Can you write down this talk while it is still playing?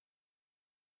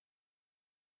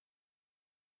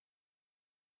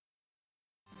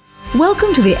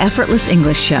Welcome to the Effortless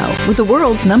English Show with the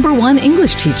world's #1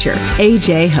 English teacher,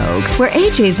 AJ Hogue, where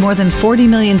AJ's more than 40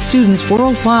 million students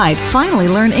worldwide finally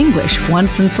learn English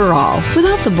once and for all,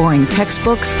 without the boring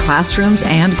textbooks, classrooms,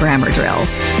 and grammar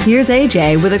drills. Here's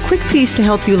AJ with a quick piece to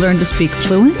help you learn to speak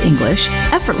fluent English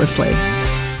effortlessly.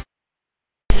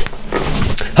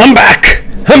 I'm back!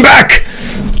 I'm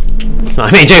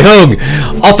AJ Hogue,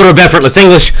 author of Effortless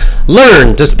English.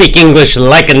 Learn to speak English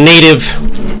like a native.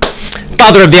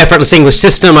 Father of the Effortless English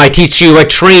System. I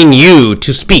train you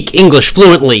to speak English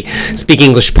fluently, speak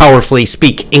English powerfully,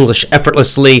 speak English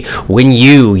effortlessly when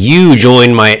you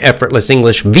join my Effortless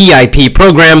English VIP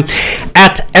program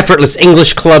at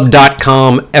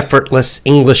effortlessenglishclub.com,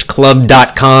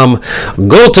 effortlessenglishclub.com.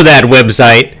 Go to that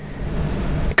website.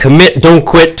 Commit, don't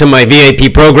quit to my VIP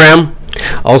program.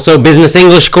 Also, business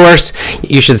English course.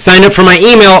 You should sign up for my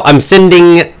email. I'm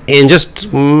sending in just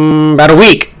about a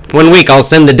week. 1 week, I'll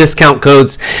send the discount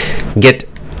codes. Get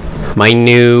my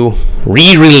new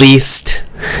re-released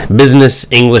business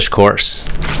English course.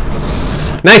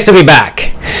 Nice to be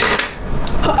back.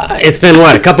 It's been,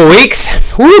 a couple weeks?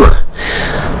 Woo!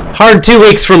 Hard 2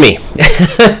 weeks for me.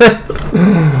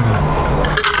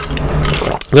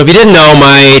 So if you didn't know,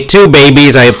 my 2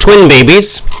 babies, I have twin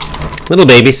babies, little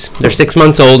babies. They're 6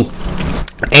 months old.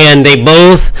 And they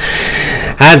both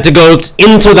had to go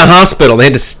into the hospital. They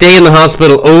had to stay in the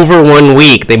hospital over 1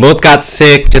 week. They both got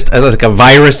sick, just like a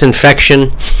virus infection.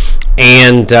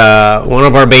 And one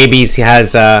of our babies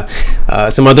has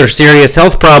some other serious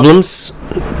health problems.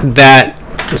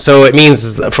 So it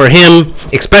means for him,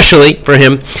 especially for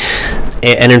him,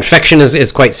 an infection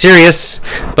is quite serious,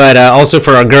 but also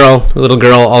for our little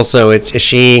girl, also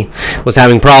she was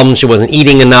having problems. She wasn't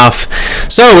eating enough,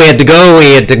 so we had to go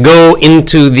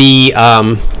into the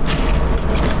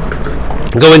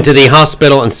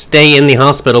hospital and stay in the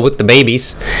hospital with the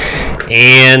babies,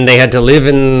 and they had to live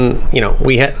in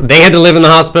they had to live in the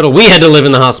hospital. We had to live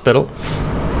in the hospital.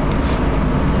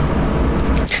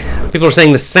 People are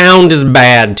saying the sound is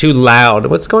bad, too loud.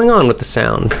 What's going on with the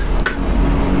sound?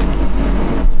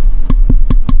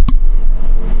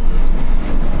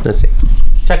 Let's see.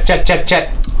 Check. Check.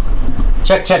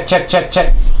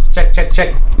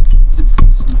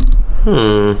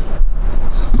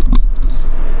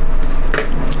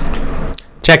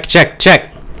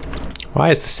 Check.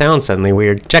 Why is the sound suddenly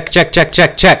weird? Check. Check.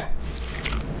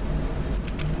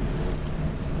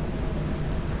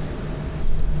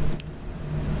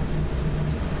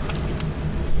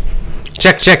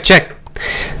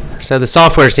 So the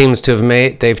software seems to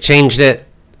have they've changed it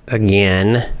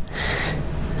again.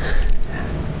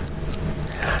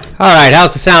 All right,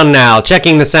 how's the sound now?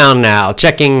 Checking the sound now.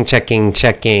 Checking.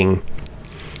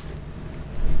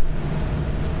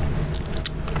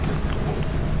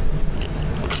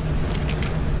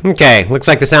 Okay, looks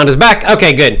like the sound is back.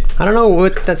 Okay, good. I don't know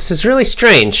this is really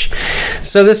strange.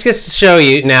 So this gets to show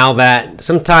you now that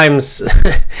sometimes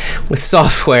with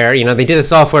software, they did a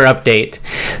software update.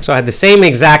 So I had the same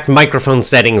exact microphone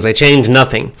settings. I changed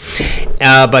nothing.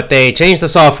 But they changed the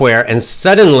software and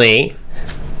suddenly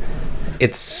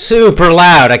it's super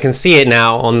loud. I can see it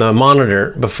now on the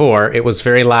monitor. Before, it was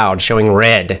very loud, showing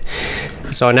red.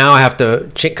 So now I have to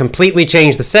completely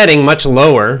change the setting much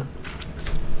lower.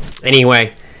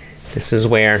 Anyway, this is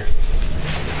where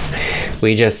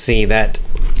we just see that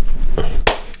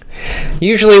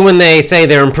usually when they say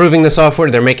they're improving the software,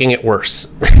 they're making it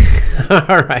worse.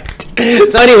 All right.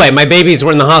 So anyway, my babies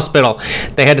were in the hospital.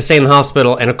 They had to stay in the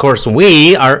hospital. And of course,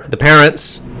 the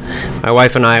parents, my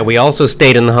wife and I, we also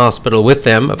stayed in the hospital with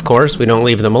them, of course. We don't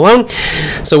leave them alone.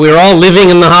 So we were all living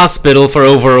in the hospital for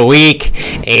over a week,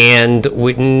 and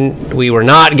we were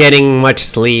not getting much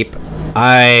sleep.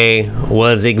 I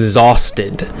was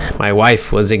exhausted. My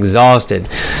wife was exhausted.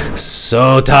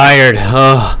 So tired.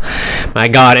 Oh, my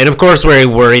God. And of course, we're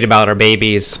worried about our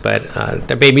babies, but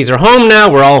the babies are home now.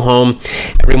 We're all home.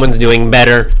 Everyone's doing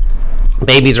better.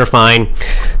 Babies are fine.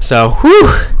 So, whew.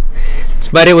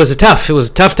 But it was a tough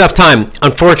time.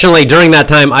 Unfortunately, during that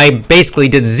time, I basically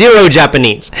did 0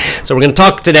 Japanese. So we're going to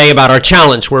talk today about our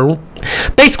challenge. We're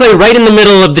basically right in the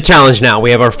middle of the challenge now.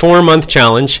 We have our 4-month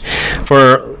challenge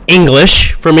for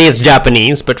English. For me, it's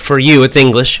Japanese, but for you, it's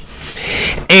English.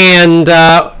 And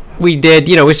we did,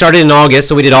 we started in August,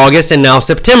 so we did August and now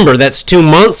September. That's 2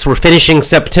 months. We're finishing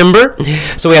September.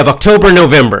 So we have October,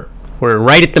 November. We're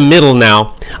right at the middle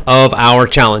now of our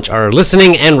challenge, our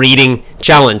listening and reading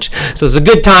challenge. So it's a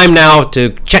good time now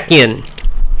to check in.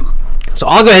 So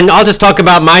I'll go ahead and I'll just talk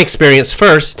about my experience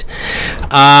first.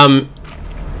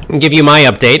 give you my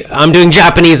update. I'm doing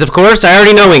Japanese, of course. I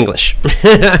already know English.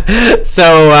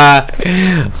 So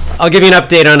I'll give you an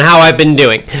update on how I've been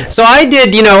doing. So I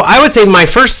did, I would say my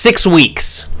first 6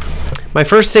 weeks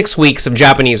of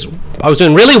Japanese, I was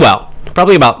doing really well.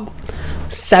 Probably about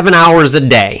 7 hours a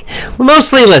day.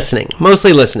 Mostly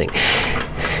listening.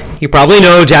 You probably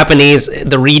know Japanese,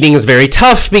 the reading is very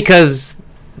tough because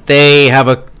they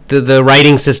have the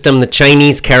writing system, the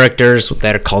Chinese characters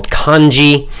that are called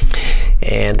kanji,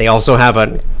 and they also have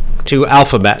 2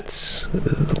 alphabets,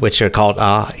 which are called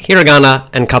hiragana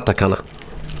and katakana.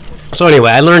 So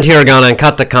anyway, I learned hiragana and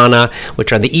katakana,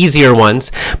 which are the easier ones,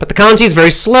 but the kanji is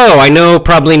very slow. I know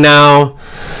probably now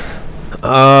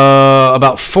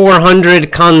about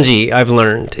 400 kanji I've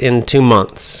learned in 2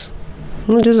 months,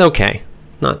 which is okay.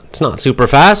 It's not super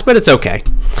fast, but it's okay.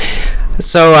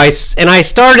 So I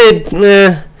started.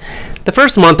 The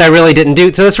first month I really didn't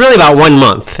do, so it's really about 1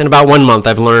 month. In about 1 month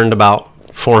I've learned about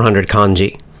 400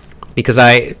 kanji, because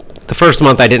the first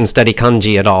month I didn't study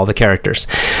kanji at all, the characters.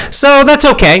 So that's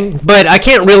okay, but I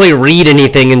can't really read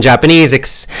anything in Japanese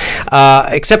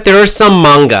except there are some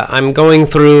manga. I'm going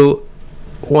through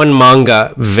one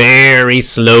manga very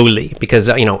slowly because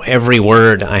every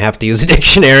word I have to use a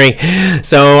dictionary.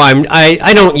 So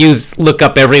I don't look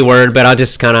up every word, but I'll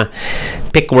just kind of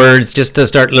pick words just to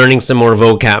start learning some more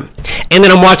vocab. And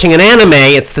then I'm watching an anime.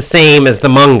 It's the same as the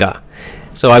manga.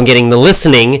 So I'm getting the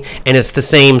listening, and it's the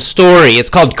same story. It's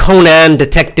called Conan,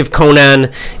 Detective Conan.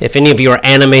 If any of you are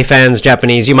anime fans,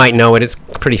 Japanese, you might know it. It's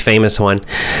a pretty famous one.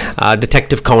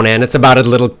 Detective Conan. It's about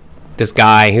this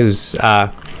guy who's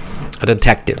a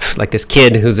detective, like this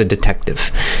kid who's a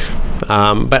detective.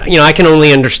 But I can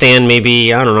only understand maybe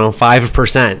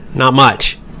 5%. Not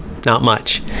much.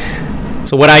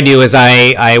 So what I do is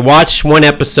I watch one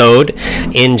episode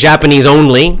in Japanese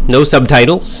only, no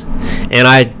subtitles, and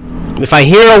if I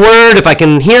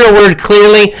can hear a word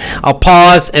clearly, I'll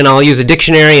pause and I'll use a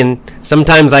dictionary, and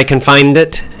sometimes I can find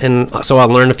it, and so I'll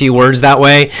learn a few words that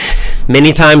way.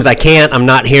 Many times I can't. I'm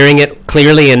not hearing it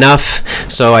clearly enough,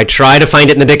 so I try to find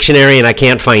it in the dictionary and I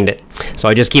can't find it. So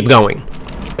I just keep going.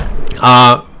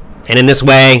 And in this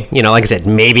way, like I said,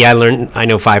 maybe I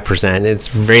know 5%. It's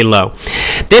very low.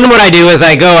 Then what I do is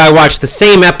I watch the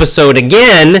same episode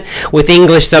again with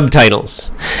English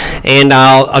subtitles. And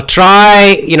I'll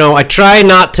try, I try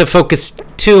not to focus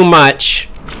too much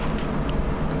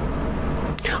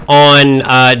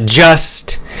on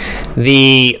just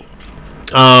the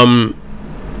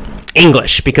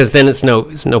English, because then it's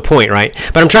no point, right?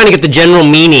 But I'm trying to get the general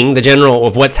meaning, the general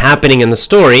of what's happening in the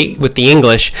story with the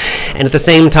English, and at the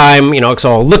same time,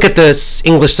 so I'll look at the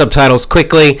English subtitles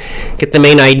quickly, get the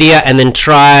main idea, and then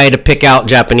try to pick out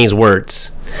Japanese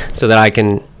words so that I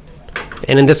can,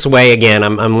 and in this way, again,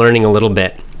 I'm learning a little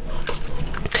bit.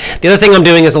 The other thing I'm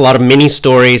doing is a lot of mini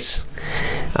stories.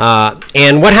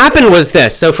 And what happened was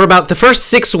this. So for about the first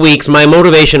 6 weeks, my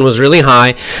motivation was really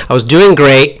high. I was doing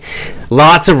great.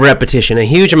 Lots of repetition, a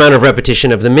huge amount of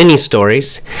repetition of the mini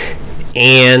stories,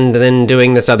 and then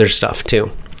doing this other stuff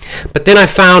too. But then I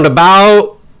found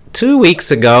about 2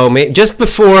 weeks ago, just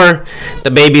before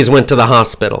the babies went to the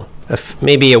hospital,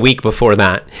 maybe a week before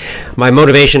that, my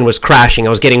motivation was crashing. I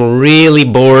was getting really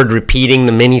bored repeating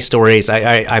the mini stories.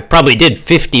 I probably did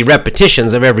 50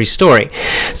 repetitions of every story.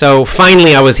 So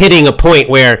finally I was hitting a point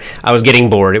where I was getting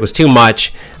bored. It was too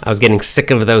much. I was getting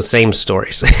sick of those same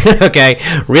stories. Okay,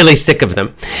 really sick of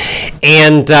them.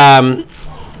 And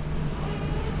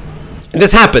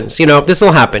this happens, this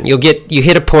will happen. You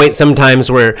hit a point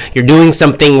sometimes where you're doing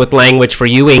something with language, for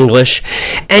you English,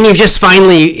 and you just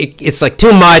finally, it's like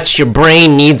too much. Your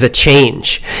brain needs a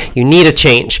change. You need a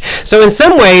change. So in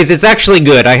some ways, it's actually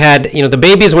good. I had, the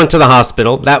babies went to the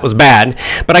hospital. That was bad,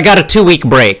 but I got a 2-week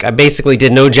break. I basically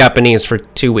did no Japanese for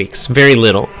 2 weeks. Very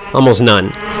little, almost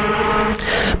none.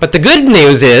 But the good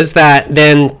news is that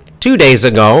then 2 days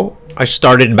ago, I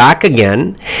started back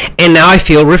again, and now I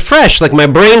feel refreshed. Like my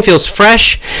brain feels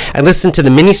fresh. I listened to the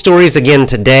mini stories again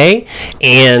today,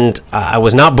 and I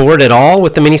was not bored at all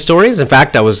with the mini stories. In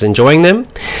fact, I was enjoying them.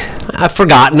 I've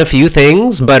forgotten a few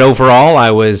things, but overall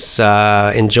I was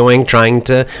enjoying trying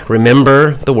to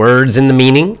remember the words and the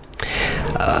meaning.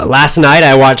 Last night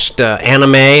I watched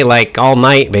anime like all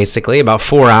night, basically, about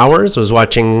 4 hours. Was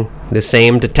watching the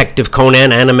same Detective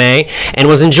Conan anime and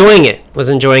was enjoying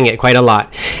it quite a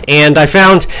lot. And I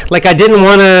found, like, I didn't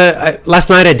want to, last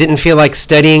night I didn't feel like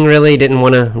studying really, didn't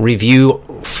want to review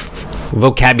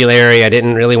vocabulary, I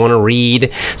didn't really want to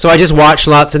read, so I just watched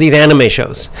lots of these anime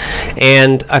shows.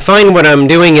 And I find what I'm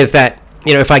doing is that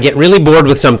if I get really bored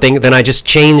with something, then I just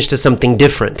change to something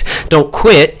different. Don't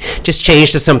quit, just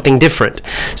change to something different.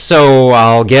 So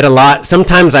I'll get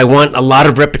sometimes I want a lot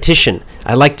of repetition.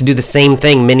 I like to do the same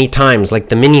thing many times, like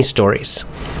the mini stories.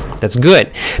 That's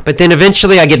good. But then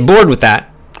eventually I get bored with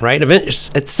that, right?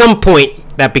 At some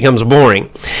point that becomes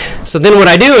boring. So then what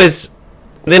I do is,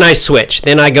 then I switch.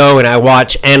 Then I go and I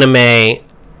watch anime.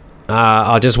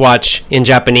 I'll just watch in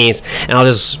Japanese, and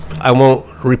I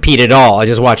won't repeat it all. I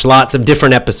just watch lots of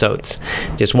different episodes.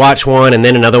 Just watch one, and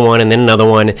then another one, and then another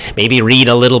one. Maybe read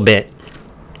a little bit.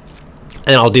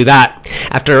 And I'll do that.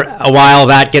 After a while,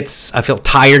 I feel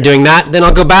tired doing that. Then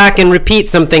I'll go back and repeat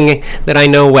something that I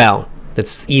know well.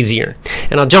 That's easier.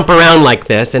 And I'll jump around like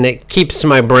this, and it keeps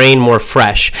my brain more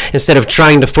fresh instead of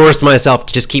trying to force myself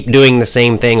to just keep doing the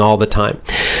same thing all the time.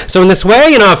 So in this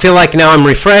way, I feel like now I'm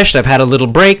refreshed. I've had a little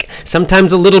break.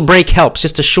 Sometimes a little break helps.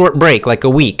 Just a short break, like a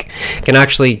week, can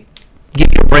actually give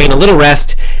your brain a little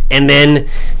rest, and then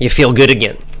you feel good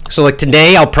again. So like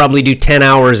today, I'll probably do 10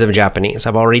 hours of Japanese.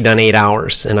 I've already done 8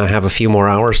 hours, and I have a few more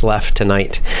hours left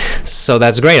tonight. So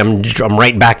that's great. I'm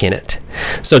right back in it.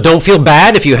 So don't feel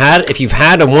bad if you've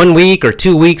had a 1 week or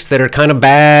 2 weeks that are kind of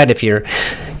bad. If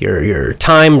your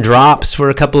time drops for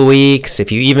a couple of weeks,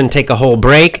 if you even take a whole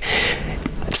break.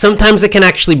 Sometimes it can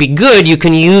actually be good. You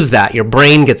can use that. Your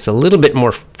brain gets a little bit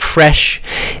more fresh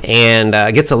and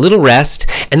gets a little rest,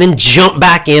 and then jump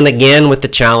back in again with the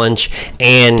challenge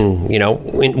and,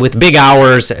 with big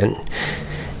hours. And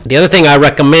the other thing I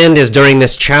recommend is during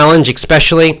this challenge,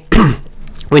 especially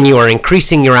when you are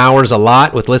increasing your hours a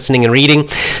lot with listening and reading,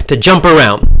 to jump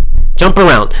around. Jump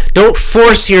around. Don't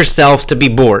force yourself to be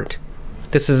bored.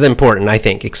 This is important, I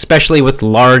think, especially with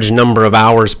large number of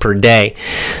hours per day.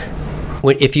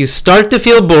 If you start to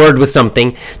feel bored with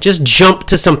something, just jump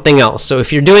to something else. So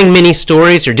if you're doing mini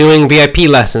stories or doing VIP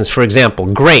lessons, for example,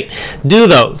 great. Do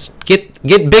those. Get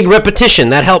big repetition.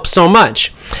 That helps so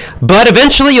much. But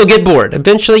eventually you'll get bored.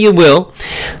 Eventually you will.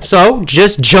 So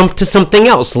just jump to something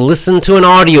else. Listen to an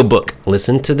audiobook.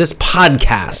 Listen to this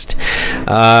podcast.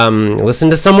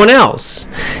 Listen to someone else.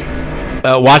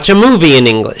 Watch a movie in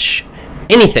English.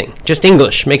 Anything, just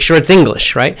English. Make sure it's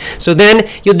English, right? So then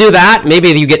you'll do that. Maybe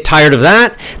you get tired of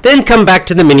that. Then come back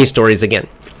to the mini stories again.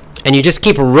 And you just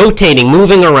keep rotating,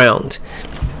 moving around.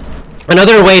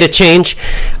 Another way to change,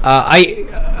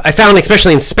 I found,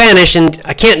 especially in Spanish, and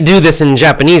I can't do this in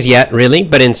Japanese yet, really,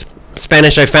 but in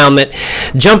Spanish I found that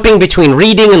jumping between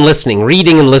reading and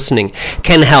listening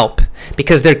can help,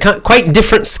 because they're quite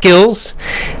different skills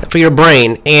for your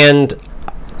brain. And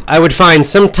I would find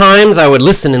sometimes I would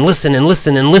listen. And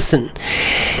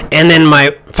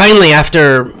then finally,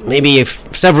 after maybe a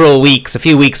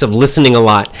few weeks of listening a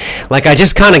lot, like I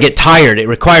just kind of get tired. It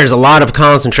requires a lot of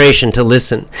concentration to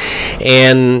listen.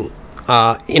 And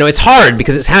it's hard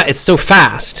because it's so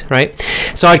fast, right?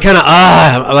 So I'd kind of,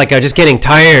 I'm just getting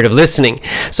tired of listening.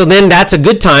 So then that's a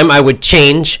good time I would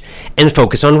change and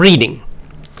focus on reading.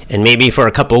 And maybe for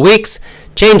a couple of weeks,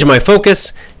 change my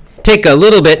focus, take a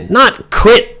little bit, not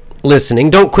quit listening,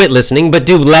 don't quit listening, but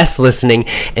do less listening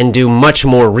and do much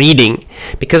more reading,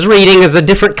 because reading is a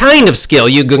different kind of skill.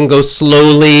 You can go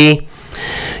slowly.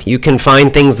 You can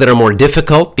find things that are more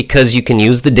difficult because you can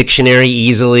use the dictionary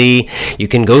easily. You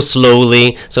can go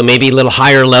slowly, so maybe a little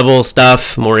higher level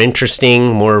stuff, more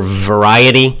interesting, more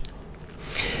variety.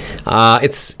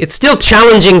 It's still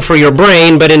challenging for your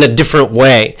brain, but in a different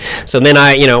way. So then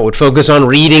I, would focus on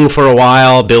reading for a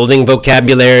while, building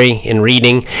vocabulary in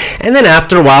reading, and then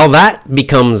after a while that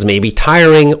becomes maybe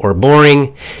tiring or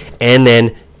boring, and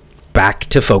then back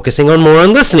to focusing on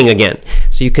listening again.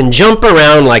 So you can jump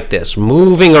around like this,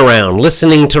 moving around,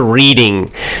 listening to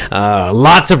reading,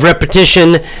 lots of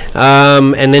repetition,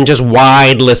 and then just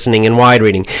wide listening and wide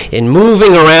reading, and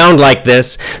moving around like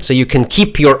this so you can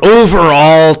keep your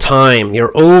overall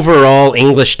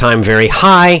English time very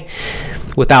high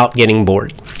without getting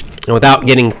bored and without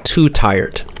getting too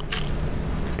tired.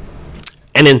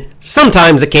 And then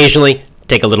sometimes, occasionally,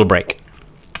 take a little break.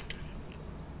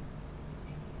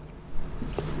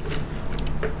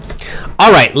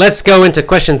 All right, let's go into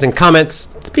questions and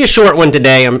comments. It'll be a short one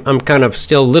today. I'm kind of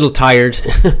still a little tired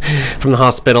from the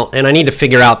hospital, and I need to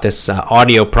figure out this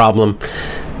audio problem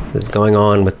that's going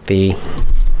on with the...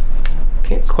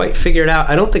 Can't quite figure it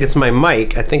out. I don't think it's my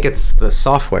mic. I think it's the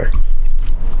software.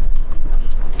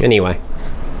 Anyway.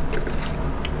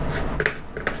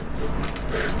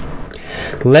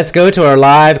 Let's go to our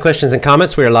live questions and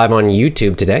comments. We are live on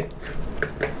YouTube today.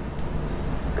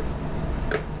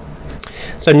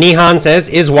 So Nihan says,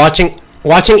 is watching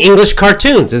English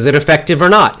cartoons, is it effective or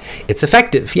not? It's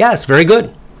effective. Yes, very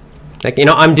good. Like,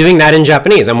 I'm doing that in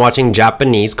Japanese. I'm watching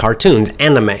Japanese cartoons,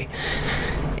 anime.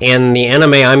 And the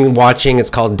anime I'm watching is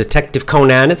called Detective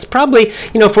Conan. It's probably,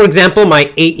 for example, my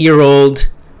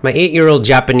 8-year-old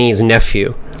Japanese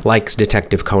nephew likes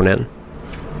Detective Conan.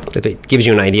 If it gives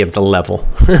you an idea of the level.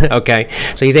 Okay?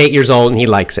 So he's 8 years old and he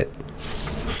likes it.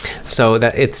 So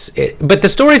that but the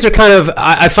stories are kind of,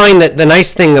 I find that the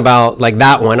nice thing about like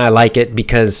that one, I like it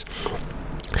because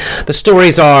the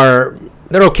stories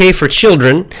they're okay for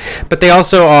children, but they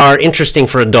also are interesting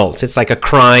for adults. It's like a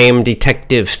crime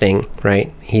detective thing,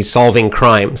 right? He's solving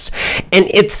crimes. And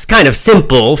it's kind of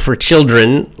simple for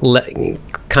children,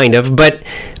 kind of, but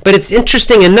it's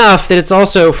interesting enough that it's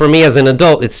also, for me as an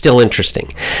adult, it's still interesting.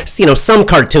 Some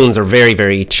cartoons are very,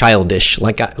 very childish,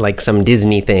 like some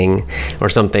Disney thing or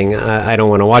something. I don't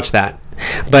want to watch that.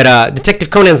 But Detective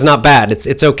Conan's not bad.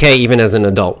 It's okay even as an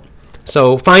adult.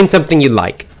 So find something you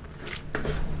like.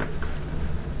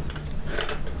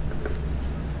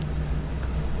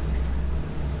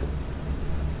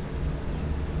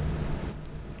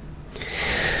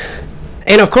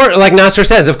 And of course, like Nasser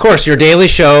says, of course, your daily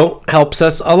show helps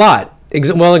us a lot.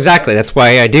 Well, exactly. That's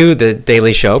why I do the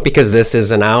daily show, because this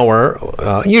is an hour,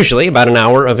 usually about an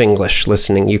hour of English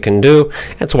listening you can do.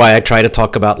 That's why I try to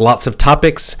talk about lots of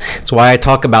topics. That's why I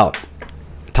talk about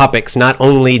topics, not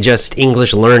only just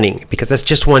English learning, because that's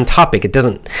just one topic. It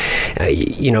doesn't,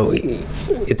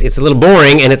 it's a little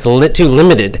boring and it's too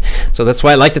limited. So that's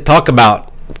why I like to talk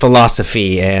about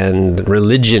philosophy and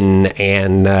religion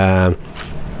and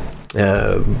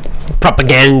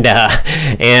propaganda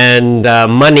and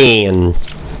money and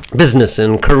business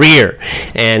and career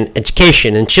and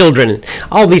education and children,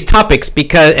 all these topics,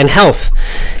 and health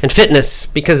and fitness,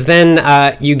 because then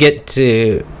you get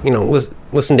to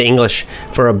listen to English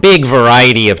for a big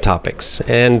variety of topics.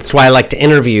 And that's why I like to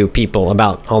interview people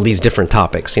about all these different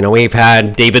topics. We've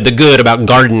had David the Good about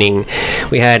gardening.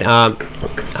 We had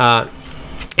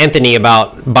Anthony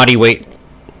about body weight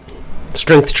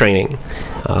strength training.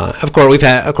 Of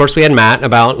course, we had Matt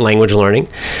about language learning.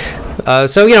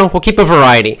 So we'll keep a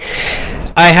variety.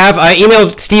 I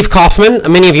emailed Steve Kaufman.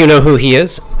 Many of you know who he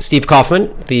is. Steve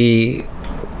Kaufman, the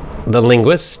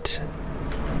linguist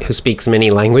who speaks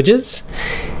many languages,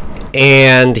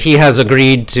 and he has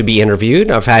agreed to be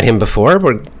interviewed. I've had him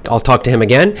before. I'll talk to him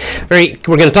again. We're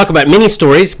going to talk about mini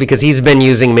stories because he's been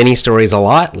using mini stories a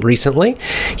lot recently.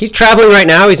 He's traveling right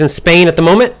now. He's in Spain at the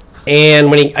moment,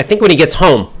 and when he gets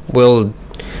home, we'll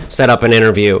set up an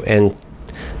interview and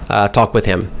talk with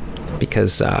him,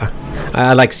 because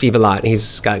I like Steve a lot.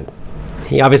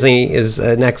 He obviously is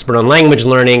an expert on language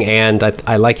learning, and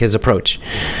I like his approach.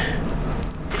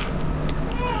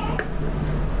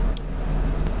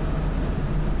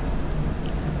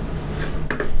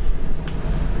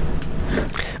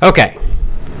 Okay.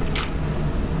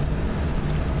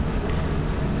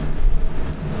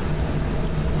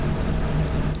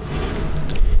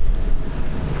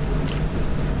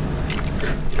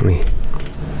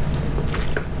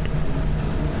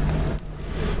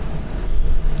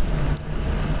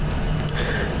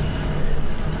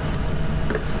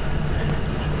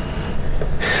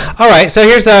 All right, so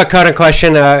here's a kind of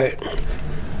question.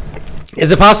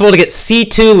 Is it possible to get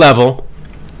C2 level?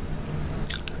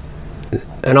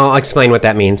 And I'll explain what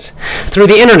that means. Through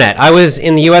the internet. I was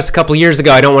in the U.S. a couple years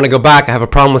ago. I don't want to go back. I have a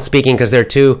problem with speaking because they're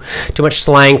too much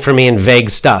slang for me and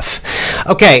vague stuff.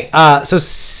 Okay, so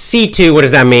C2, what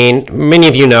does that mean? Many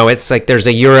of you know it's like there's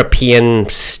a European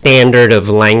standard of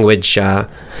language,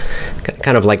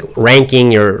 kind of like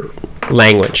ranking your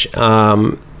language.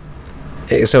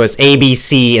 So it's A, B,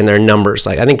 C, and their numbers.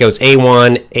 Like I think it goes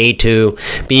A1, A2,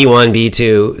 B1,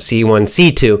 B2, C1,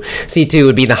 C2. C2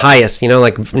 would be the highest,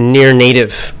 like near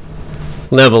native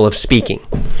level of speaking.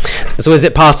 So is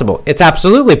it possible? It's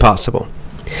absolutely possible.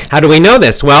 How do we know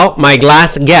this? Well, my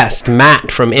last guest, Matt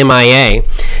from MIA,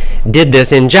 did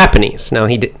this in Japanese. Now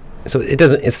he did. So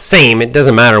it's the same. It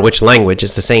doesn't matter which language.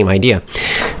 It's the same idea.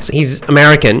 So he's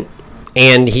American,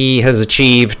 and he has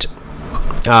achieved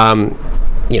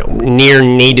near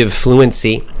native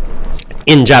fluency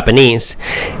in Japanese,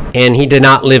 and he did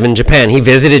not live in Japan. He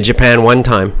visited Japan one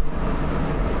time,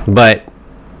 but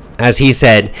as he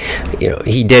said,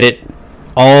 he did it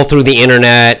all through the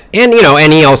internet, and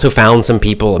he also found some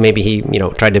people. Maybe he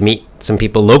tried to meet some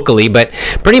people locally, but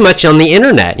pretty much on the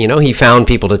internet. He found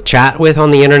people to chat with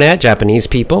on the internet, Japanese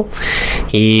people.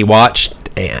 He watched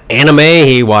anime,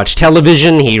 he watched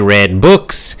television, he read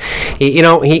books. He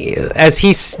as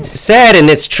he said, and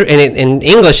it's true, and in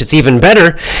English it's even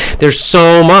better. There's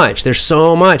so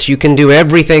much you can do,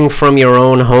 everything from your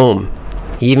own home.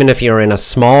 Even if you're in a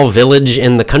small village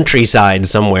in the countryside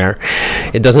somewhere,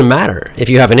 it doesn't matter. If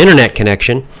you have an internet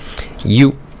connection,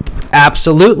 You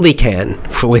absolutely can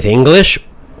with English,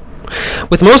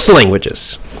 with most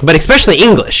languages, but especially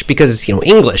English, because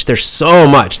English, there's so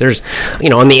much. There's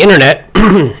on the internet,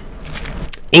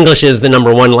 English is the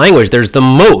number one language. There's the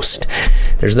most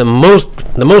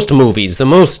movies, the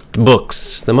most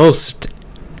books, the most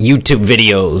YouTube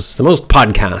videos, the most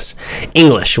podcasts.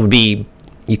 English would be,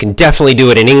 you can definitely do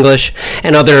it in English,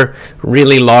 and other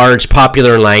really large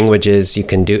popular languages you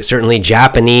can do. Certainly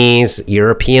Japanese,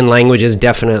 European languages,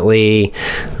 definitely.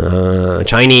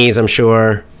 Chinese, I'm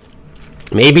sure.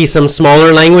 Maybe some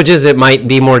smaller languages it might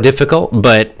be more difficult,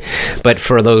 but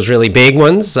for those really big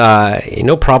ones,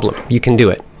 no problem. You can do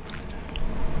it.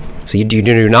 So you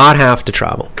do not have to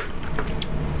travel.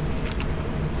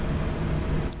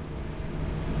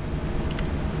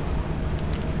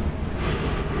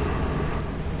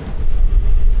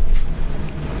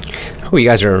 Oh, you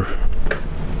guys are...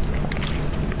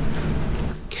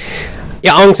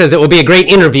 Yeah, Ong says it will be a great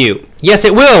interview. Yes,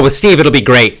 it will. With Steve, it'll be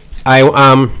great.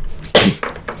 What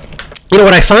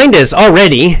I find is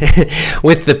already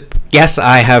with the guests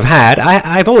I have had,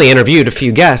 I've only interviewed a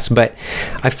few guests, but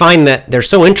I find that they're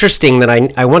so interesting that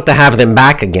I want to have them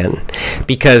back again,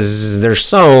 because there's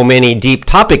so many deep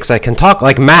topics I can talk.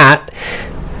 Like Matt,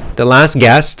 the last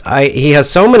guest, he has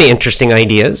so many interesting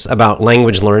ideas about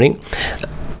language learning.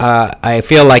 I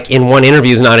feel like in one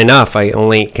interview is not enough. I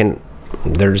only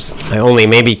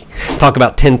maybe talk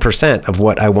about 10% of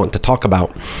what I want to talk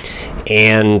about.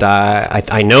 And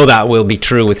I know that will be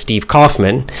true with Steve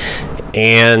Kaufmann.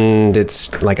 And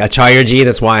it's like Acharya-ji,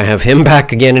 that's why I have him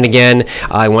back again and again.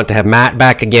 I want to have Matt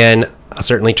back again. I'll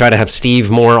certainly try to have Steve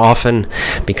more often,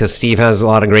 because Steve has a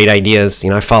lot of great ideas.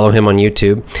 I follow him on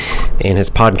YouTube and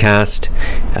his podcast.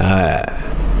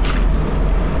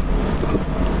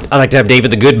 I'd like to have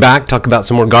David the Good back, talk about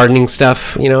some more gardening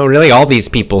stuff, really all these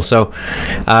people. So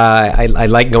I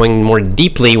like going more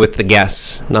deeply with the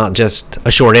guests, not just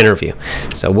a short interview.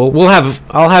 So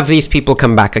I'll have these people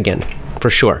come back again, for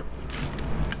sure.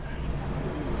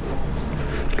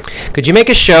 Could you make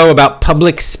a show about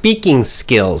public speaking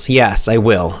skills? Yes, I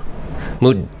will.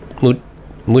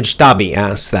 Mujtabi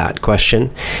asked that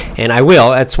question, and I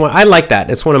will. I like that.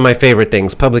 It's one of my favorite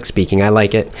things, public speaking. I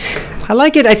like it.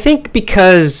 I think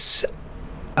because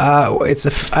I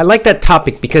like that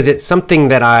topic because it's something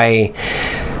that I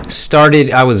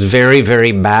was very,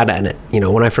 very bad at it.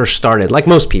 When I first started, like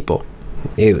most people,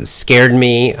 it scared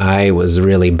me. I was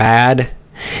really bad.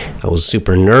 I was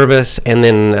super nervous, and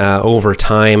then over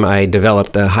time I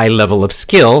developed a high level of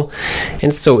skill,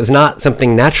 and so it was not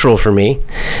something natural for me.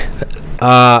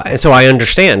 And so I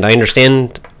understand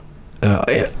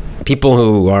people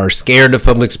who are scared of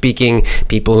public speaking,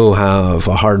 people who have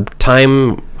a hard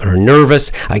time or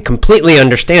nervous. I completely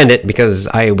understand it, because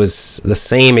I was the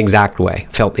same exact way,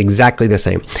 felt exactly the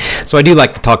same. So I do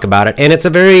like to talk about it, and it's a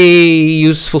very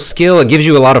useful skill. It gives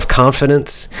you a lot of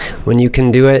confidence when you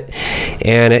can do it,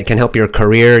 and it can help your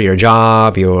career, your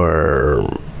job,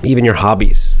 even your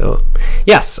hobbies. So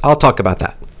yes, I'll talk about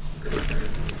that.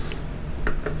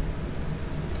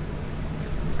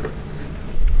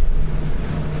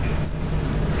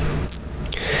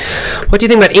 What do you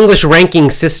think about English ranking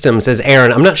systems, says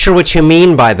Aaron? I'm not sure what you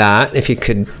mean by that. If you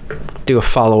could do a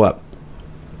follow-up.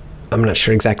 I'm not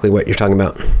sure exactly what you're talking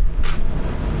about.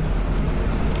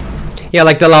 Yeah,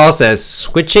 like Dalal says,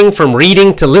 switching from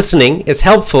reading to listening is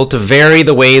helpful to vary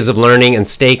the ways of learning and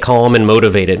stay calm and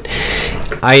motivated.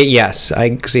 I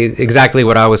see exactly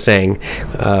what I was saying.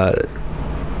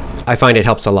 I find it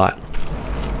helps a lot.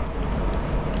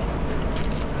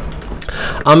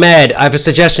 Ahmed, I have a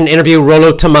suggestion. Interview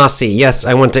Rollo Tomasi. Yes,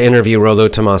 I want to interview Rollo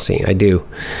Tomasi. I do.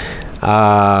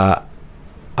 I'll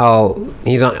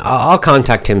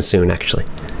contact him soon, actually.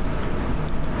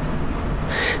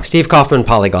 Steve Kaufmann,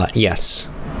 polyglot. Yes.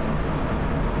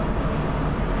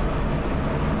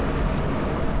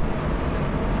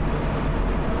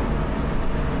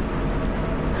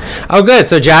 Oh, good.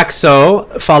 So Jack So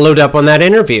followed up on that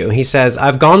interview. He says,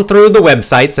 I've gone through the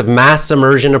websites of Mass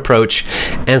Immersion Approach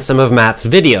and some of Matt's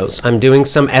videos. I'm doing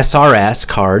some SRS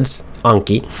cards,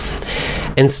 Anki,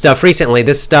 and stuff recently.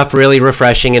 This stuff really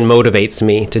refreshing and motivates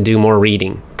me to do more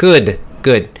reading. Good.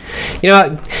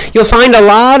 You'll find a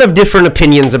lot of different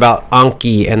opinions about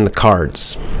Anki and the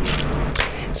cards.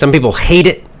 Some people hate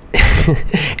it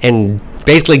and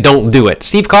basically don't do it.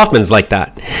 Steve Kaufmann's like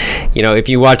that. If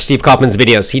you watch Steve Kaufmann's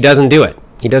videos, he doesn't do it.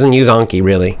 He doesn't use Anki,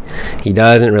 really. He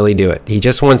doesn't really do it. He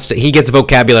just wants to, he gets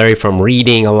vocabulary from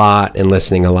reading a lot and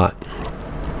listening a lot.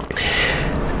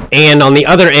 And on the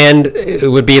other end, it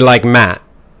would be like Matt,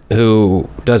 who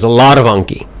does a lot of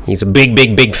Anki. He's a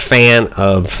big fan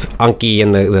of Anki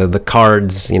and the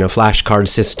cards, flashcard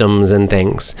systems and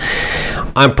things.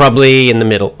 I'm probably in the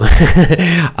middle.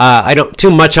 I don't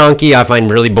too much Anki. I find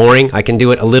really boring. I can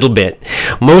do it a little bit.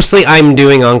 Mostly I'm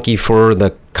doing Anki for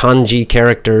the kanji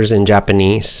characters in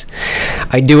Japanese.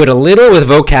 I do it a little with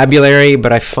vocabulary,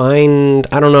 but I find,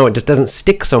 I don't know, it just doesn't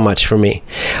stick so much for me.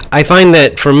 I find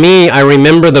that for me, I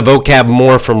remember the vocab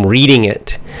more from reading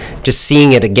it, just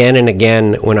seeing it again and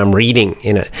again when I'm reading,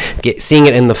 seeing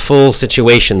it in the full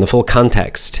situation, the full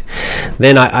context.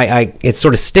 Then it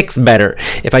sort of sticks better.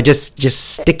 If I just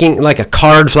sticking like a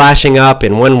card flashing up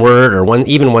in one word or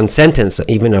even one sentence,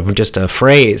 even of just a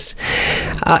phrase,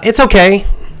 it's okay.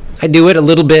 I do it a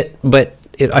little bit, but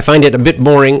I find it a bit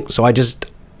boring, so I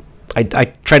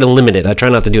try to limit it. I try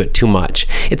not to do it too much.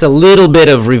 It's a little bit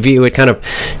of review. It kind of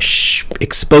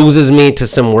exposes me to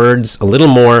some words a little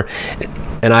more,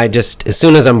 and as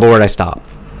soon as I'm bored, I stop.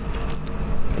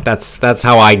 That's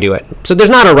how I do it. So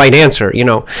there's not a right answer, you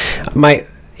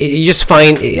just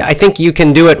find, I think you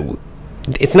can do it.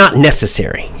 It's not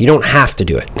necessary. You don't have to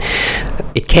do it.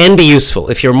 It can be useful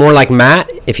if you're more like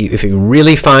Matt. If you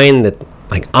really find that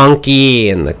like Anki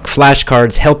and the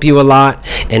flashcards help you a lot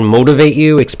and motivate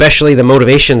you, especially the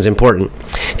motivation is important.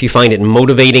 If you find it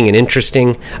motivating and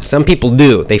interesting, some people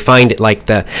do. They find it like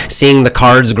seeing the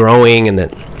cards growing, and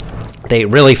that they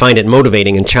really find it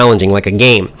motivating and challenging, like a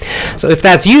game. So if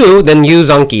that's you, then use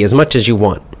Anki as much as you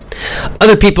want.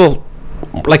 Other people,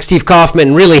 like Steve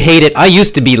Kaufman, really hate it. I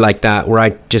used to be like that, where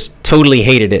I just totally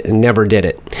hated it and never did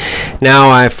it.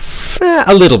 Now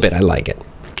a little bit I like it.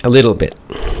 A little bit.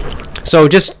 So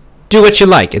just do what you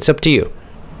like. It's up to you.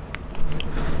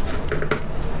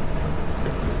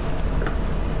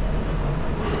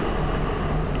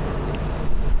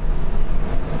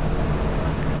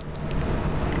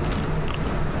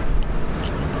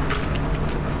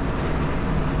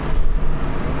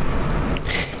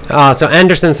 So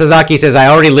Anderson Sasaki says, I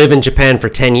already live in Japan for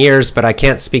 10 years, but I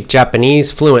can't speak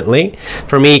Japanese fluently.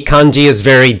 For me, kanji is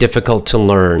very difficult to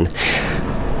learn.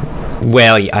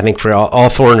 Well, I think for all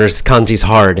foreigners, kanji's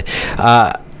hard.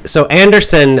 So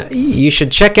Anderson, you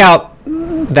should check out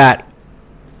that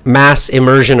mass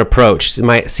immersion approach.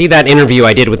 See that interview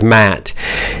I did with Matt.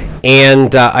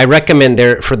 And I recommend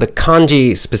for the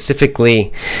kanji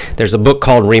specifically, there's a book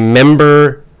called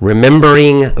Remembering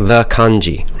the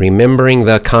Kanji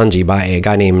by a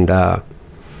guy named,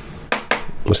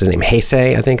 what's his name?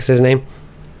 Heisei, I think is his name.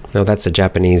 No, that's a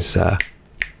Japanese...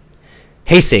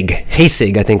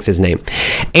 Heisig, I think is his name.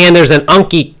 And there's an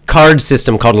Anki card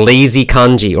system called Lazy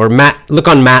Kanji, or look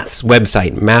on Matt's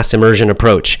website, Mass Immersion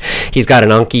Approach. He's got an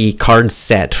Anki card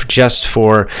set just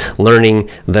for learning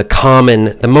the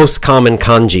most common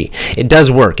kanji. It does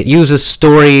work. It uses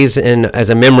stories as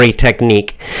a memory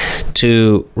technique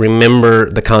to remember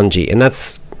the kanji. And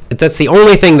that's the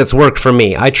only thing that's worked for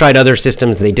me. I tried other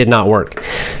systems, they did not work.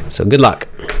 So good luck.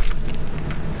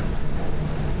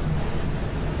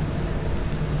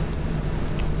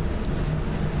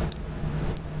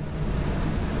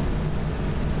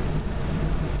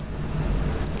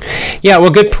 Yeah,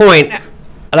 well, good point.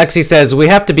 Alexi says, we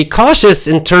have to be cautious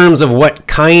in terms of what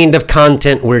kind of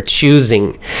content we're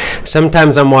choosing.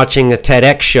 Sometimes I'm watching a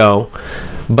TEDx show,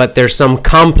 but there's some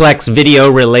complex video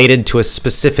related to a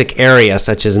specific area,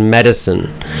 such as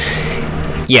medicine.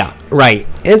 Yeah, right.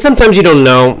 And sometimes you don't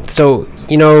know, so,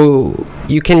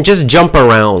 you can just jump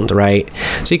around, right?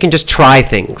 So you can just try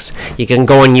things. You can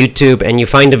go on YouTube and you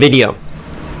find a video,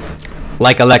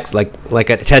 like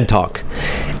a TED Talk,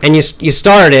 and you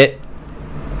start it,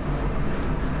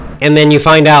 and then you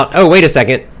find out, oh, wait a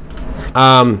second.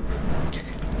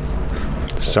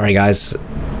 Sorry, guys.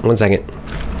 1 second.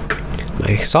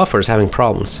 My software is having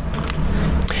problems.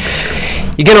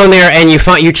 You get on there and you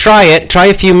try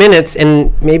a few minutes,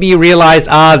 and maybe you realize,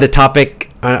 the topic,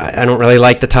 I don't really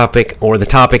like the topic, or the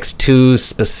topic's too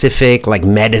specific, like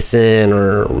medicine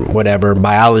or whatever,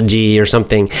 biology or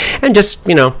something, and just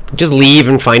leave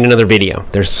and find another video.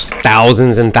 There's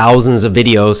thousands and thousands of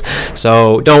videos,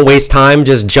 so don't waste time,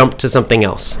 just jump to something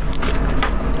else.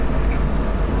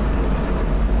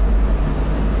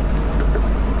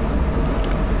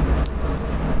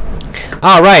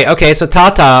 All right, okay, so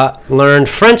Tata learned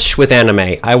French with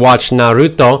anime. I watched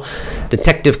Naruto,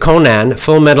 Detective Conan,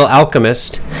 Full Metal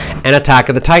Alchemist, and Attack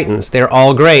of the Titans. They're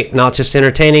all great, not just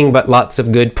entertaining, but lots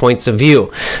of good points of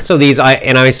view. So these, I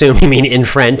assume you mean in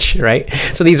French, right?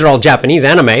 So these are all Japanese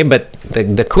anime, but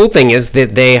the cool thing is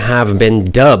that they have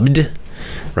been dubbed,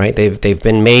 right? They've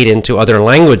been made into other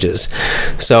languages.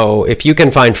 So if you can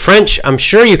find French, I'm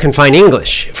sure you can find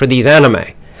English for these anime.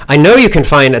 I know you can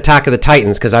find Attack of the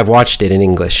Titans because I've watched it in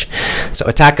English. So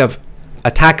Attack of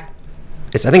Attack.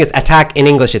 I think it's Attack in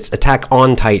English. It's Attack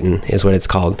on Titan is what it's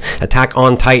called. Attack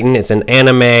on Titan. It's an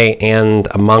anime and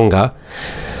a manga.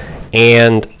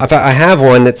 And I have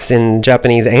one that's in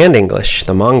Japanese and English,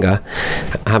 the manga.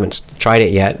 I haven't tried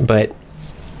it yet, but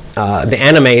the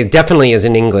anime definitely is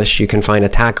in English. You can find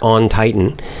Attack on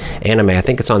Titan anime. I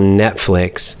think it's on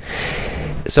Netflix.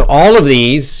 So all of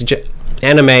these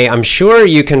anime, I'm sure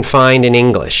you can find in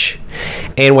English.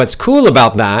 And what's cool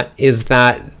about that is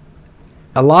that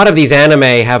a lot of these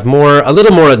anime have a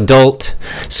little more adult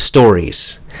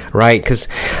stories, right? Because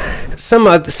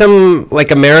some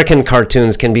like American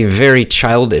cartoons can be very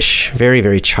childish, very,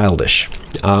 very childish.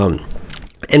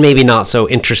 And maybe not so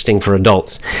interesting for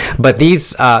adults, but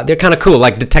these they're kind of cool.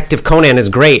 Like Detective Conan is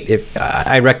great.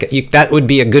 That would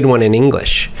be a good one in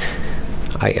English.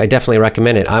 I definitely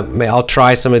recommend it. I'll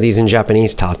try some of these in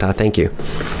Japanese, Tata. Thank you.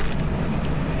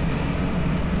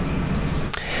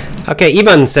 Okay,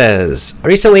 Ivan says,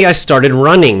 recently I started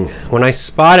running. When I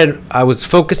spotted I was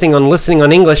focusing on listening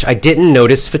on English, I didn't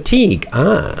notice fatigue.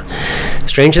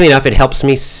 Strangely enough, it helps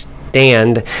me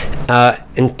stand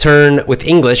and turn with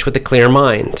English with a clear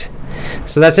mind.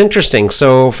 So that's interesting.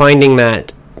 So finding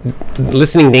that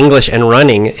listening to English and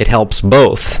running, it helps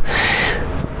both.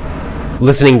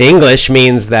 Listening to English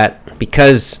means that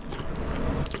because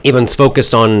Ivan's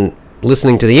focused on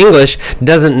listening to the English,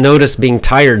 doesn't notice being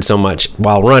tired so much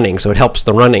while running, so it helps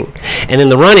the running. And then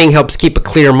the running helps keep a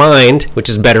clear mind, which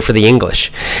is better for the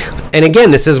English. And again,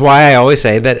 this is why I always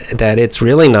say that it's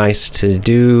really nice to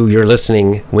do your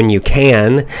listening when you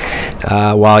can,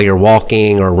 while you're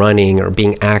walking or running or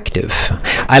being active.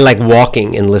 I like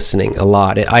walking and listening a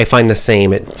lot. I find the same.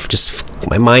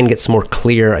 My mind gets more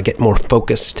clear. I get more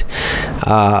focused,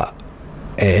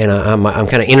 and I'm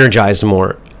kind of energized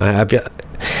more.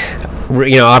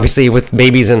 Obviously with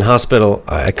babies in hospital,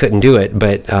 I couldn't do it,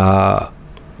 but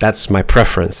that's my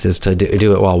preference, is to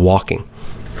do it while walking.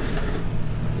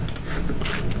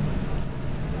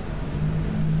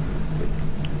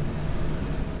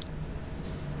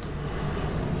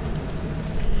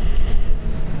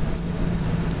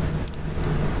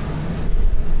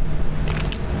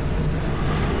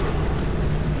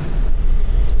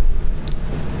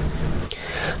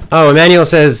 Oh, Emmanuel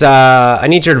says, I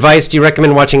need your advice. Do you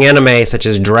recommend watching anime such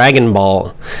as Dragon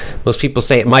Ball? Most people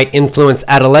say it might influence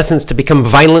adolescents to become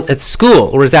violent at school,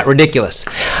 or is that ridiculous?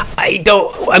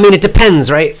 It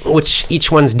depends, right? Each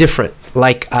one's different.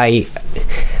 Like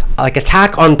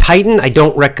Attack on Titan, I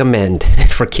don't recommend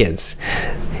for kids.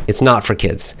 It's not for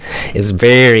kids. It's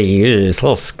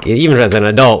even as an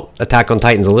adult, Attack on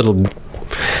Titan's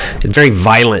it's very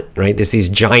violent, right? There's these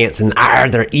giants and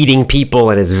they're eating people,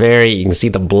 and you can see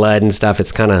the blood and stuff.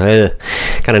 It's kind of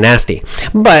nasty.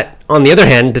 But on the other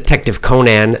hand, Detective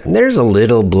Conan, there's a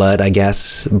little blood, I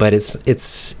guess, but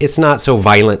it's not so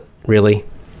violent, really.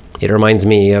 It reminds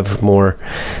me of more.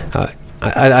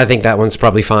 I think that one's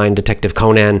probably fine, Detective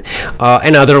Conan,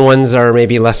 and other ones are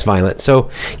maybe less violent. So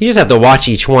you just have to watch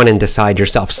each one and decide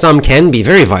yourself. Some can be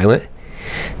very violent,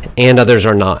 and others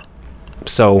are not.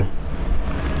 So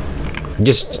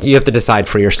you have to decide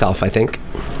for yourself, I think.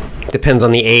 Depends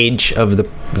on the age of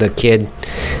the kid,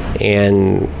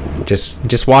 and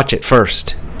just watch it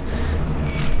first.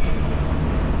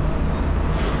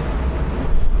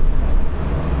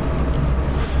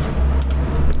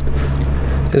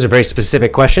 This is a very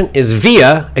specific question. Is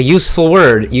via a useful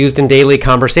word used in daily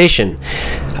conversation?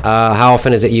 How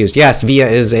often is it used? Yes, via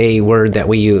is a word that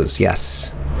we use,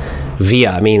 yes.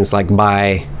 Via means like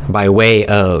by way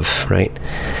of, right?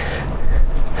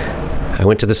 I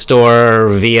went to the store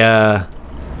via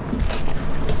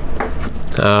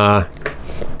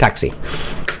taxi.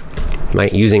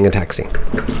 Using a taxi. Do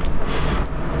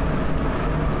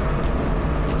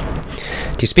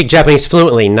you speak Japanese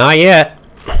fluently? Not yet.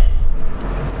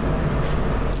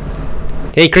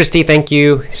 Hey, Christy, thank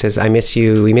you. He says, I miss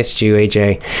you. We missed you,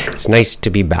 AJ. It's nice to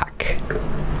be back.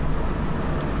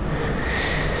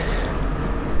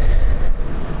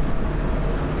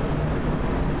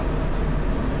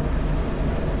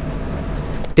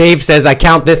 Dave says, I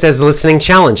count this as a listening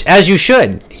challenge. As you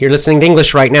should. You're listening to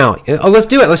English right now. Oh, let's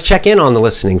do it. Let's check in on the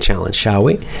listening challenge, shall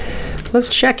we? Let's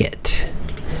check it.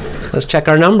 Let's check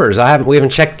our numbers. We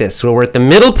haven't checked this. So we're at the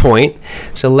middle point.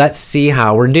 So let's see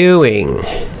how we're doing.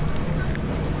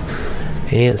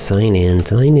 And sign in.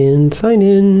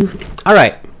 All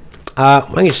right. I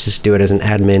can just do it as an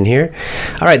admin here.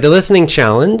 All right, the listening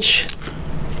challenge.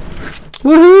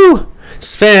 Woohoo!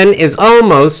 Sven is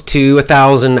almost to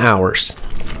 1,000 hours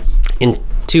in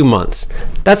 2 months.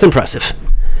 That's impressive.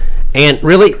 And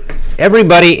really,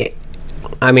 everybody,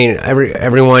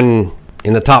 everyone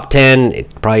in the top 10,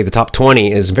 probably the top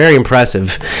 20 is very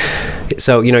impressive.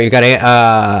 So, you got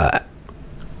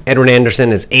Edward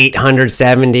Anderson is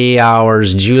 870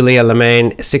 hours, Julia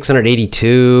Lemaine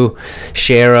 682,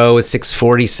 Shero with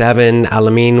 647,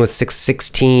 Alameen with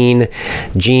 616,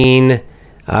 Jean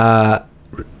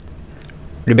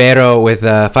Ribeiro with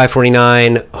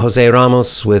 549, Jose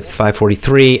Ramos with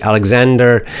 543,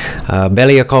 Alexander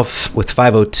Belyakov with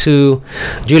 502,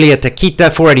 Julia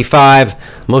Takita 485,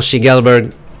 Moshe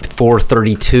Gelberg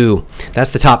 432. That's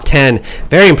the top 10.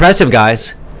 Very impressive,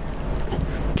 guys.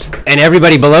 And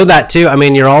everybody below that too. I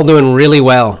mean, you're all doing really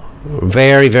well,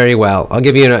 very, very well. I'll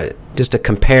give you just a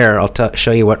compare. I'll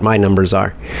show you what my numbers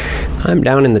are. I'm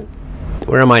down in the,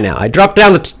 where am I now? I dropped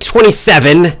down to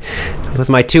 27 with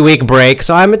my 2-week break,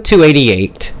 so I'm at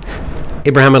 288.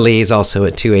 Ibrahim Ali is also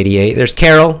at 288. There's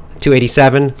Carol,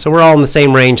 287. So we're all in the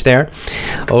same range there.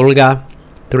 Olga,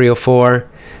 304.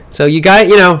 So you got,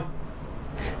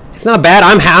 it's not bad.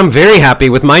 I'm very happy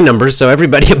with my numbers. So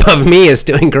everybody above me is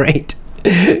doing great.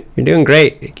 You're doing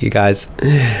great, you guys.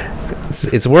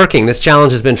 It's working. This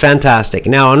challenge has been fantastic.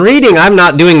 Now on reading, I'm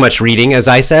not doing much reading, as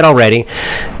I said already.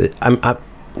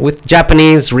 With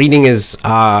Japanese, reading is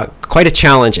quite a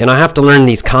challenge, and I have to learn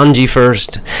these kanji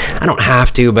first. I don't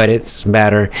have to, but it's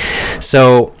better.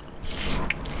 So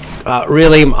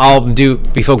really, I'll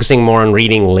be focusing more on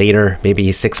reading later,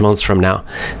 maybe 6 months from now.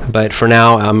 But for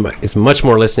now, it's much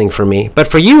more listening for me. But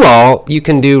for you all, you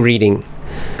can do reading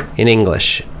in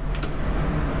English.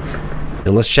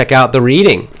 And let's check out the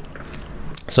reading.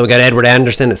 So we got Edward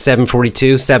Anderson at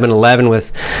 742, 711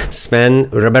 with Sven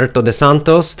Roberto de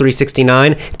Santos,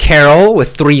 369. Carol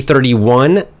with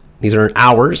 331. These are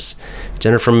hours.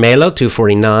 Jennifer Melo,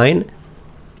 249.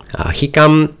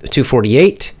 Hikam,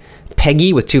 248.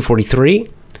 Peggy with 243.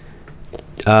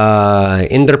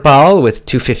 Inderpal with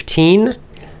 215.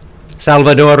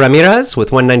 Salvador Ramirez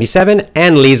with 197,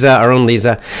 and Lisa, our own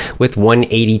Lisa, with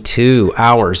 182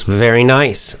 hours. Very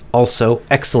nice. Also,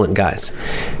 excellent, guys.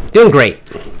 Doing great.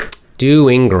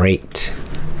 Doing great.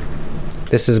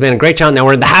 This has been a great challenge. Now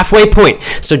we're at the halfway point.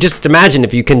 So just imagine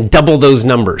if you can double those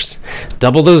numbers.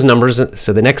 Double those numbers.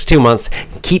 So the next 2 months,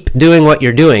 keep doing what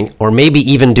you're doing, or maybe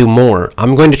even do more.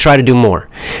 I'm going to try to do more,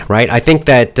 right? I think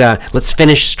that let's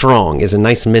finish strong is a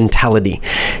nice mentality.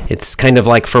 It's kind of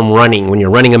like from running. When you're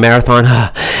running a marathon,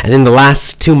 and then the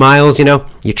last 2 miles,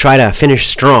 you try to finish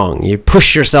strong. You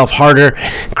push yourself harder,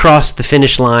 cross the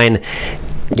finish line,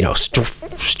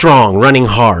 strong, running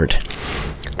hard.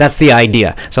 That's the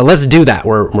idea. So let's do that.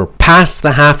 We're past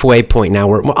the halfway point now.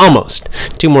 We're almost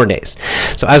 2 more days.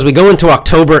 So as we go into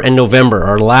October and November,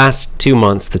 our last 2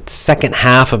 months, the second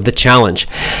half of the challenge,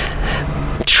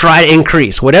 try to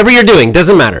increase. Whatever you're doing,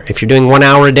 doesn't matter. If you're doing 1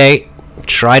 hour a day,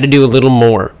 try to do a little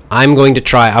more. I'm going to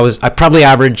try. I probably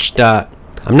averaged, I'm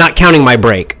not counting my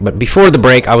break, but before the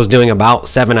break, I was doing about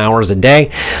 7 hours a day.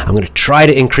 I'm going to try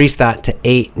to increase that to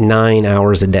 8-9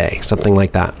 hours a day, something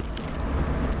like that.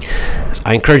 So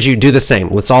I encourage you to do the same.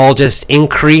 Let's all just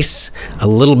increase a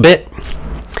little bit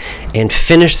and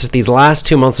finish these last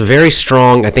 2 months very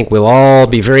strong. I think we'll all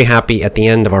be very happy at the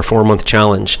end of our 4-month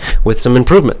challenge with some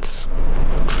improvements.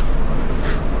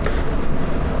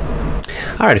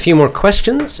 All right, a few more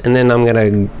questions, and then I'm going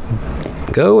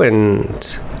to go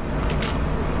and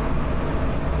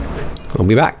I'll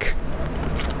be back.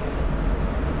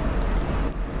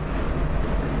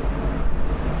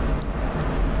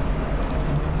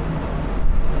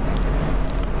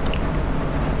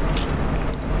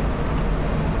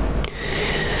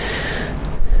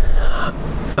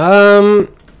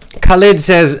 Khalid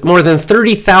says, more than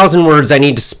 30,000 words I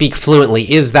need to speak fluently.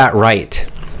 Is that right?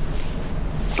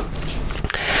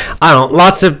 I don't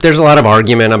know. There's a lot of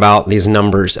argument about these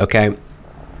numbers, okay?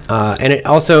 And it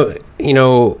also,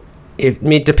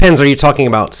 it depends. Are you talking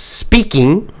about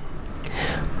speaking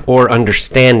or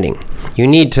understanding? You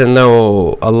need to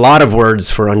know a lot of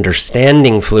words for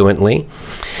understanding fluently.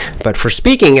 But for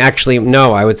speaking, actually,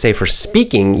 no. I would say for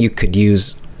speaking, you could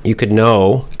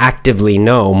actively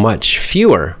know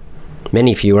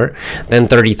many fewer than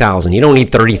 30,000. You don't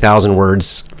need 30,000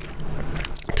 words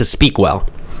to speak well.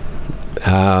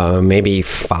 Maybe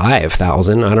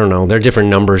 5,000. I don't know. There are different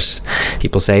numbers.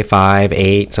 People say 5,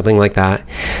 8, something like that.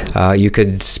 You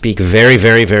could speak very,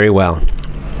 very, very well.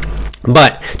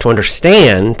 But to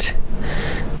understand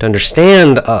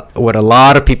what a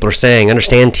lot of people are saying,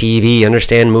 understand TV,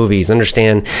 understand movies,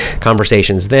 understand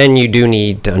conversations, then you do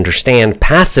need to understand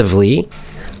passively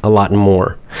a lot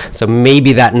more. So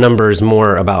maybe that number is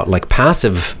more about like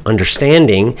passive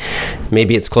understanding.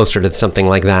 Maybe it's closer to something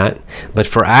like that. But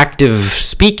for active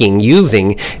speaking,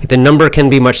 using, the number can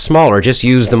be much smaller. Just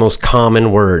use the most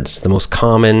common words, the most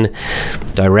common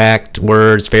direct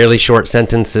words, fairly short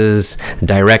sentences,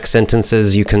 direct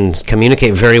sentences. You can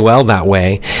communicate very well that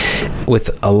way with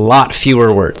a lot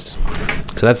fewer words.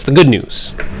 So that's the good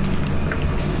news.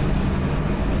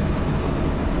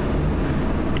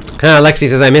 Lexi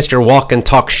says, I missed your walk and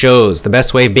talk shows. The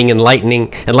best way of being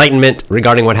enlightenment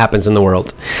regarding what happens in the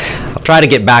world. I'll try to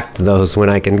get back to those when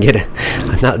I can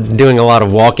I'm not doing a lot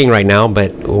of walking right now,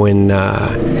 but when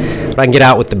I can get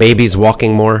out with the babies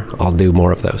walking more, I'll do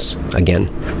more of those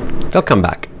again. They'll come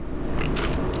back.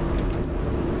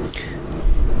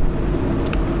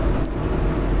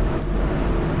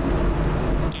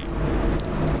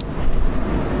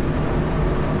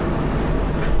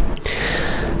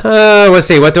 Let's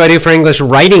see, what do I do for English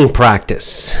writing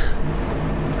practice?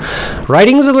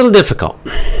 Writing's a little difficult.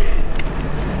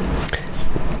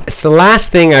 It's the last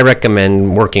thing I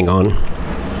recommend working on.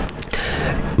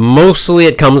 Mostly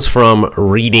it comes from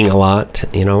reading a lot.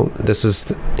 This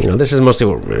is mostly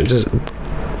what, just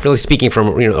really speaking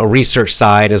from a research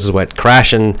side. This is what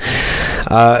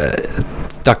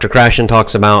Dr. Krashen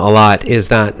talks about a lot, is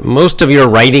that most of your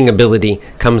writing ability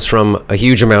comes from a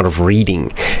huge amount of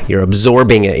reading. You're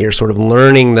absorbing it. You're sort of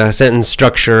learning the sentence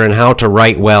structure and how to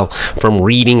write well from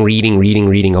reading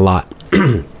a lot.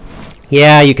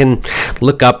 Yeah, you can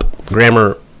look up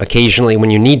grammar occasionally when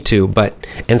you need to,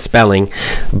 and spelling,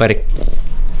 but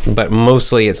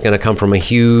mostly it's going to come from a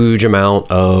huge amount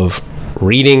of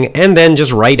reading, and then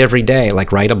just write every day,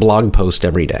 like write a blog post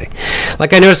every day.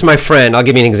 Like I noticed my friend, I'll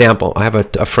give you an example. I have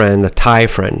a friend, a Thai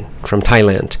friend from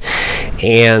Thailand,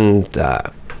 and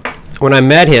when I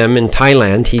met him in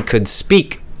Thailand, he could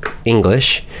speak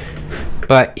English,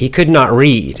 but he could not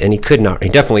read, and he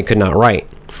definitely could not write.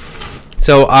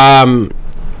 So I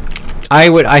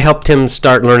helped him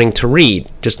start learning to read,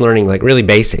 just learning like really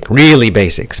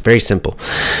basics, very simple.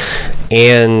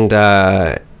 And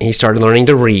he started learning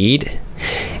to read,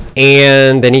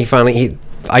 and then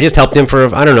I just helped him for,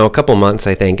 a couple months,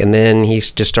 I think, and then he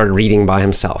just started reading by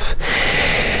himself.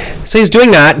 So he's doing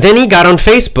that. Then he got on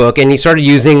Facebook and he started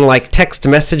using like text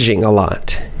messaging a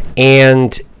lot,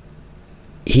 and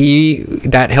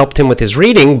that helped him with his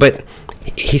reading, but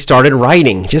he started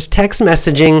writing, just text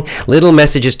messaging, little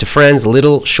messages to friends,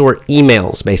 little short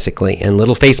emails basically, and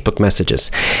little Facebook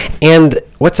messages. And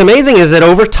what's amazing is that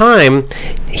over time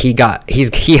he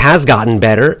has gotten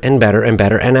better and better and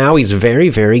better, and now he's very,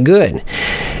 very good.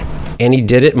 And he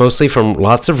did it mostly from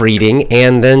lots of reading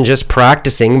and then just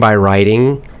practicing by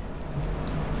writing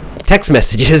text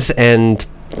messages and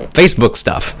Facebook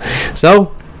stuff.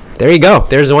 So there you go.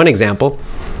 There's one example.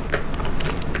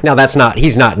 Now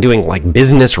he's not doing like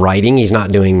business writing, he's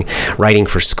not doing writing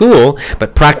for school,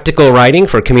 but practical writing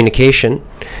for communication.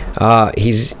 He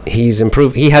has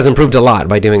improved a lot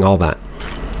by doing all that.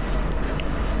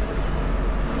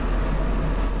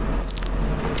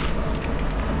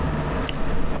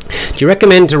 Do you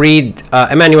recommend to read,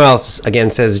 Emmanuel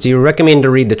again says, do you recommend to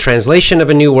read the translation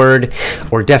of a new word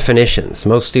or definitions?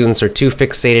 Most students are too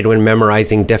fixated when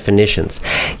memorizing definitions.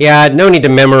 Yeah, no need to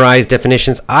memorize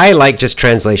definitions. I like just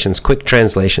translations, quick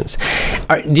translations.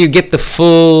 Do you get the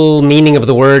full meaning of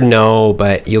the word? No,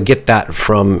 but you'll get that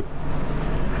from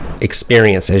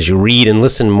experience. As you read and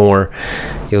listen more,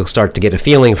 you'll start to get a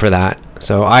feeling for that.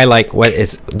 So I like what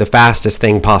is the fastest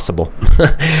thing possible.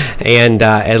 And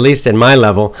at least at my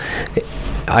level,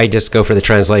 I just go for the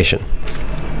translation.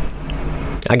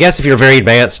 I guess if you're very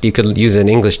advanced, you could use an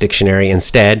English dictionary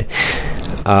instead.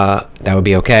 That would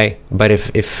be okay. But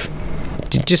if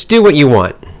just do what you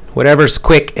want, whatever's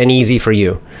quick and easy for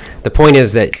you. The point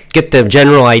is that get the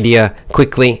general idea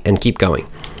quickly and keep going.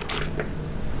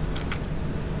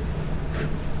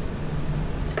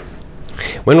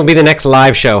 When will be the next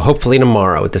live show? Hopefully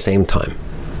tomorrow at the same time.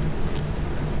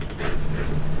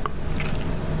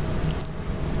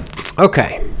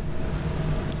 Okay.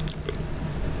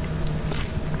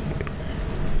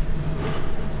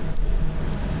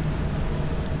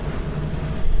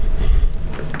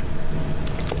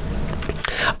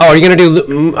 Oh, are you going to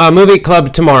do a movie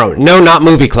club tomorrow? No, not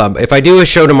movie club. If I do a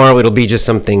show tomorrow, it'll be just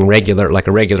something regular, like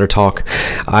a regular talk.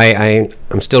 I'm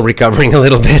still recovering a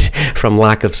little bit from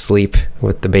lack of sleep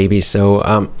with the babies,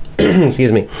 so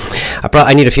excuse me.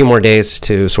 I need a few more days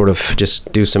to sort of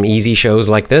just do some easy shows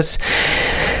like this,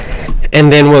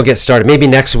 and then we'll get started. Maybe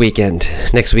next weekend.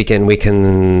 Next weekend we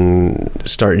can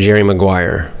start Jerry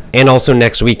Maguire, and also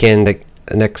next weekend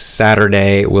next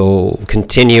Saturday, we'll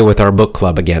continue with our book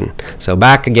club again. So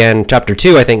back again, chapter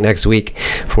 2, I think, next week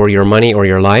for Your Money or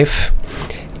Your Life.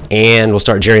 And we'll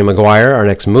start Jerry Maguire, our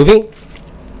next movie.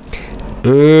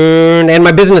 And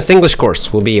my business English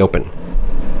course will be open.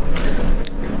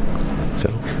 So,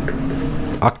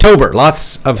 October.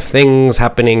 Lots of things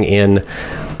happening in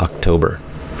October.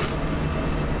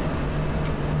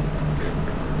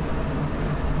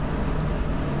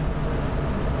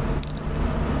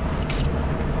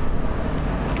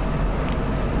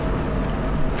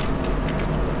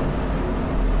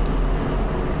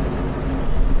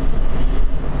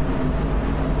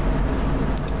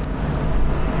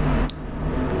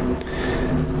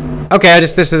 Okay,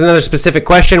 this is another specific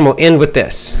question. We'll end with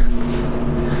this.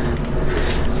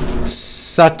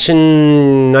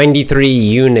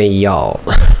 Sachin93 Unayal.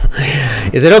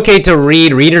 Is it okay to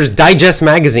read Reader's Digest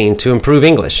magazine to improve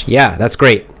English? Yeah, that's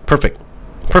great. Perfect.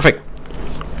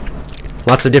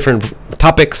 Lots of different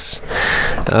topics.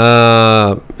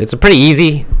 It's a pretty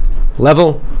easy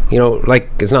level.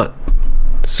 It's not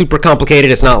super complicated.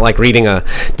 It's not like reading a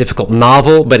difficult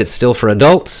novel, but it's still for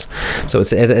adults. So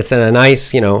it's at a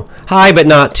nice, high but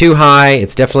not too high.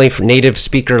 It's definitely for native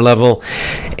speaker level,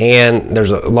 and there's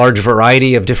a large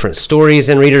variety of different stories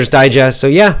in Reader's Digest. So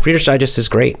yeah, Reader's Digest is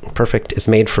great. Perfect. It's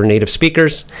made for native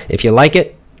speakers. If you like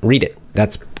it, read it.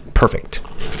 That's perfect.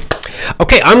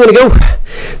 Okay, I'm going to go.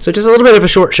 So just a little bit of a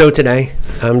short show today.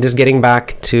 I'm just getting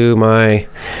back to my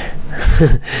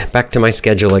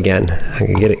schedule again.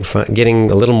 Getting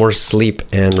a little more sleep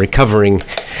and recovering.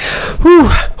 Whew.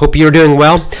 Hope you're doing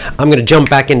well. I'm going to jump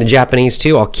back into Japanese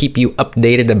too. I'll keep you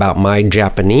updated about my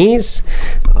Japanese.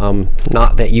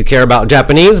 Not that you care about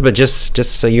Japanese, but just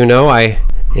so you know, I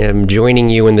am joining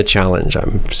you in the challenge.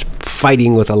 I'm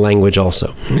fighting with a language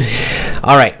also.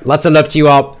 All right. Lots of love to you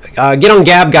all. Get on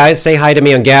Gab, guys. Say hi to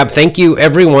me on Gab. Thank you,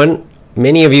 everyone.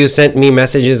 Many of you sent me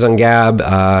messages on Gab,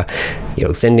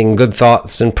 sending good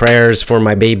thoughts and prayers for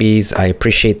my babies. I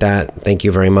appreciate that. Thank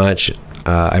you very much.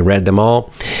 I read them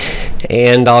all,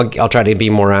 and I'll try to be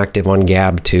more active on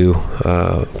Gab too.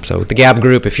 So the Gab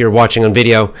group, if you're watching on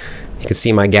video, you can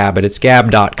see my Gab, but it's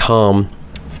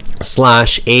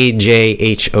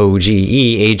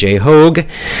gab.com/AJHOGE, AJ Hogue.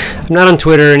 I'm not on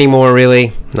Twitter anymore,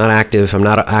 really. Not active. I'm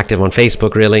not active on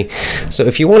Facebook, really. So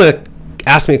if you want to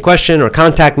ask me a question or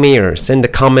contact me or send a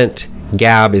comment,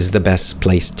 Gab is the best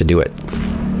place to do it.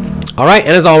 All right,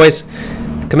 and as always,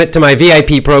 commit to my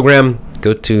VIP program.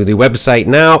 Go to the website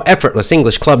now,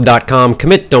 effortlessenglishclub.com.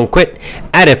 Commit, don't quit,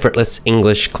 at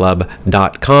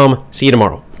effortlessenglishclub.com. See you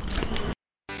tomorrow.